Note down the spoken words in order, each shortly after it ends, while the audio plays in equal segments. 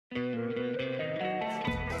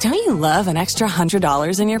Don't you love an extra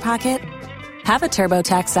 $100 in your pocket? Have a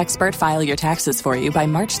TurboTax expert file your taxes for you by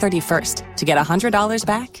March 31st to get $100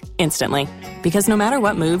 back instantly. Because no matter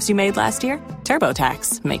what moves you made last year,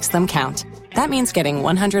 TurboTax makes them count. That means getting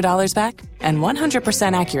 $100 back and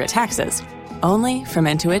 100% accurate taxes, only from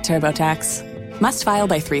Intuit TurboTax. Must file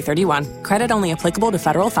by 3/31. Credit only applicable to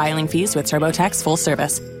federal filing fees with TurboTax full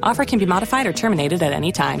service. Offer can be modified or terminated at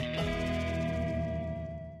any time.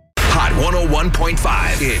 Hot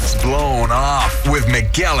 101.5. It's Blown Off with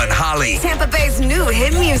Miguel and Holly. Tampa Bay's new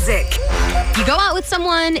hit music. You go out with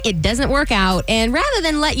someone, it doesn't work out, and rather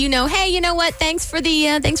than let you know, hey, you know what, thanks for the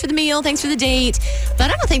meal, thanks for the date, but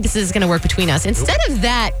I don't think this is going to work between us. Instead of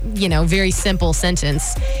that, very simple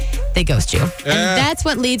sentence, they ghost you. And that's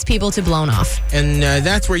what leads people to blown off. And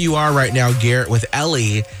that's where you are right now, Garrett, with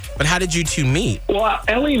Ellie. But how did you two meet? Well,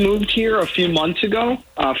 Ellie moved here a few months ago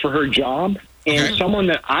for her job, and someone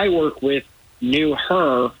that I work with knew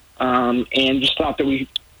her and just thought that we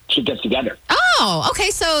should get together. Oh,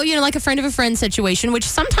 okay. So, like a friend of a friend situation, which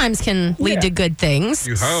sometimes can lead to good things.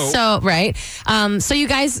 You hope. So, right. So you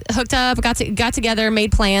guys hooked up, got together,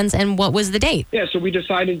 made plans, and what was the date? Yeah, so we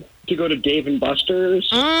decided to go to Dave & Buster's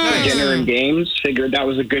for dinner and games. Figured that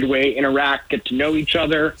was a good way to interact, get to know each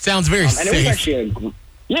other. Sounds very and safe. it was actually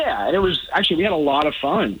and it was actually, we had a lot of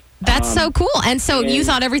fun. That's so cool. And so you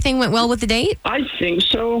thought everything went well with the date? I think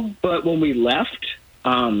so, but when we left,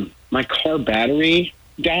 my car battery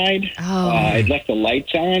died. I left the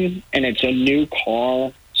lights on, and it's a new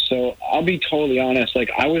car. So I'll be totally honest,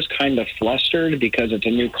 I was kind of flustered because it's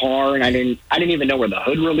a new car, and I didn't even know where the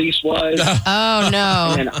hood release was. Oh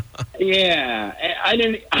no! And,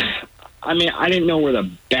 I didn't know where the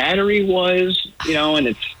battery was, and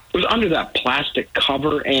it was under that plastic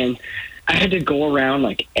cover, and I had to go around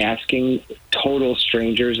asking total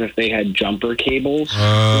strangers if they had jumper cables,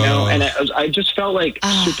 and I just felt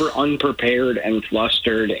super unprepared and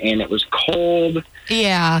flustered, and it was cold.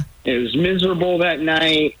 Yeah. It was miserable that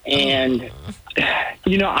night, and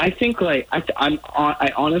I think I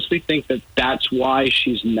honestly think that that's why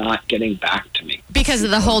she's not getting back to me. Because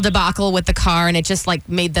of the whole debacle with the car, and it just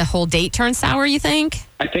made the whole date turn sour, you think?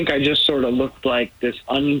 I think I just sort of looked like this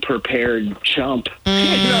unprepared chump.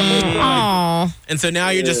 Oh. And so now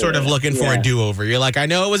you're just sort of looking for a do-over. You're like, I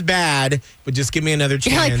know it was bad, but just give me another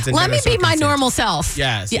chance. Let me be my normal self.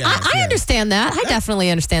 Yes. I understand that. I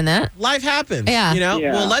definitely understand that. Life happens. Yeah.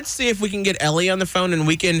 Well, let's see if we can get Ellie on the phone and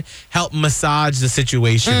we can help massage the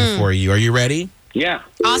situation for you. Are you ready? Yeah.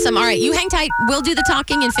 Awesome. All right, you hang tight. We'll do the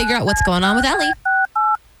talking and figure out what's going on with Ellie.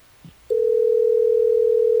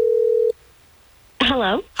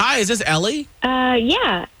 Hello. Hi, is this Ellie?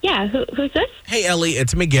 Yeah. Who's this? Hey, Ellie,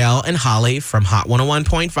 it's Miguel and Holly from Hot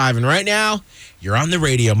 101.5. And right now, you're on the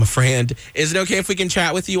radio, my friend. Is it okay if we can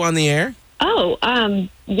chat with you on the air? Oh,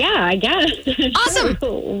 yeah, I guess. Awesome.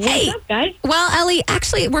 What's up, guys? Well, Ellie,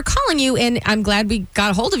 actually, we're calling you, and I'm glad we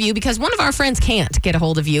got a hold of you because one of our friends can't get a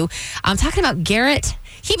hold of you. I'm talking about Garrett.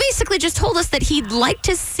 He basically just told us that he'd like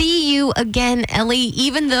to see you again, Ellie,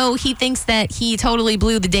 even though he thinks that he totally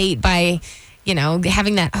blew the date by,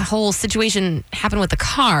 having that whole situation happen with the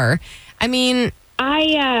car. I mean,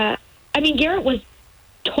 Garrett was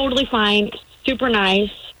totally fine, super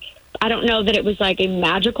nice. I don't know that it was a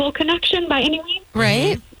magical connection by any means.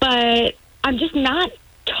 Right. But I'm just not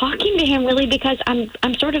talking to him really because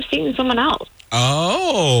I'm sort of seeing someone else.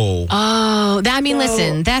 Oh.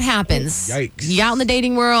 Listen, that happens. Yikes. You out in the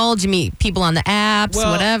dating world, you meet people on the apps,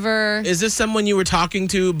 whatever. Is this someone you were talking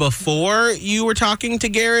to before you were talking to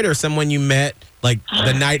Garrett, or someone you met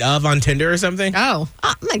the night of on Tinder or something? Oh,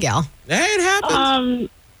 Miguel. Hey, it happens.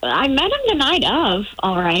 I met him the night of,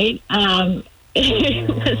 all right.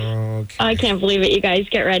 Okay. I can't believe it, you guys.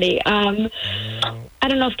 Get ready. I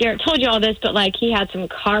don't know if Garrett told you all this, but he had some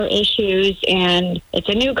car issues, and it's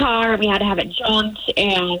a new car, and we had to have it junked,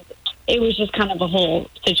 and it was just kind of a whole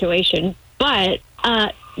situation. But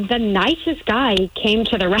the nicest guy came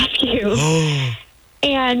to the rescue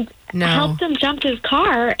and helped him jump his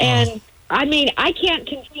car, and I can't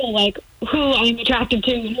control who I'm attracted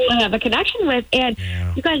to and who I have a connection with, and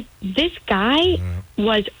you guys, this guy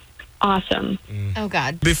was awesome. Oh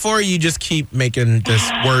God. Before you just keep making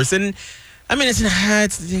this worse, and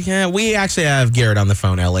we actually have Garrett on the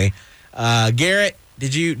phone, Ellie. Garrett,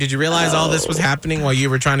 did you realize all this was happening while you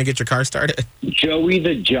were trying to get your car started? Joey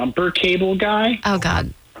the jumper cable guy. Oh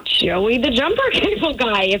God. Joey the jumper cable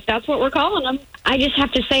guy, if that's what we're calling him. I just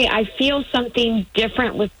have to say, I feel something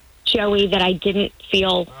different with Joey that I didn't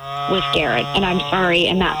feel with Garrett, and I'm sorry,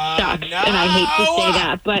 and that sucks, and I hate to say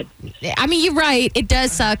that, but you're right, it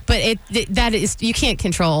does suck, but that is, you can't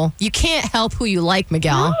control, you can't help who you like,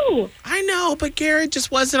 Miguel. No. I know, know, but Garrett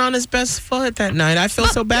just wasn't on his best foot that night. I feel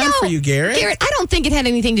so bad for you, Garrett. Garrett, I don't think it had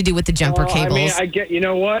anything to do with the jumper cables. I mean, you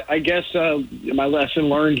know what? I guess my lesson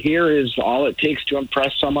learned here is all it takes to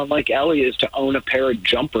impress someone like Ellie is to own a pair of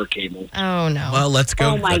jumper cables. Oh, no. Well, let's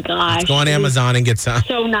go. Oh, my gosh. Let's go on Amazon and get some.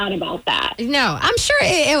 So not about that. No, I'm sure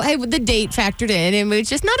the date factored in. It was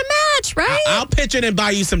just not a match, right? I'll pitch in and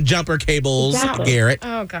buy you some jumper cables, Exactly. Garrett.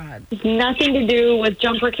 Oh, God. It's nothing to do with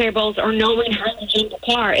jumper cables or knowing how to jump a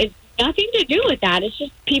car. It's nothing to do with that. It's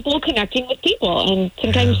just people connecting with people. And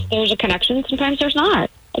sometimes there's a connection, sometimes there's not.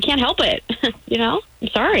 I can't help it. I'm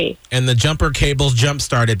sorry. And the jumper cables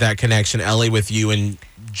jump-started that connection, Ellie, with you and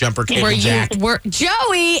jumper cable Jack.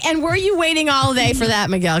 Joey, and were you waiting all day for that,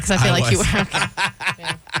 Miguel? Because I feel like you were.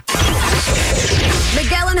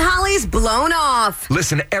 Miguel and Holly's Blown Off.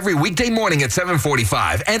 Listen every weekday morning at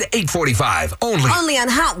 7:45 and 8:45 only Only on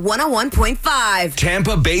Hot 101.5.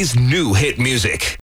 Tampa Bay's new hit music.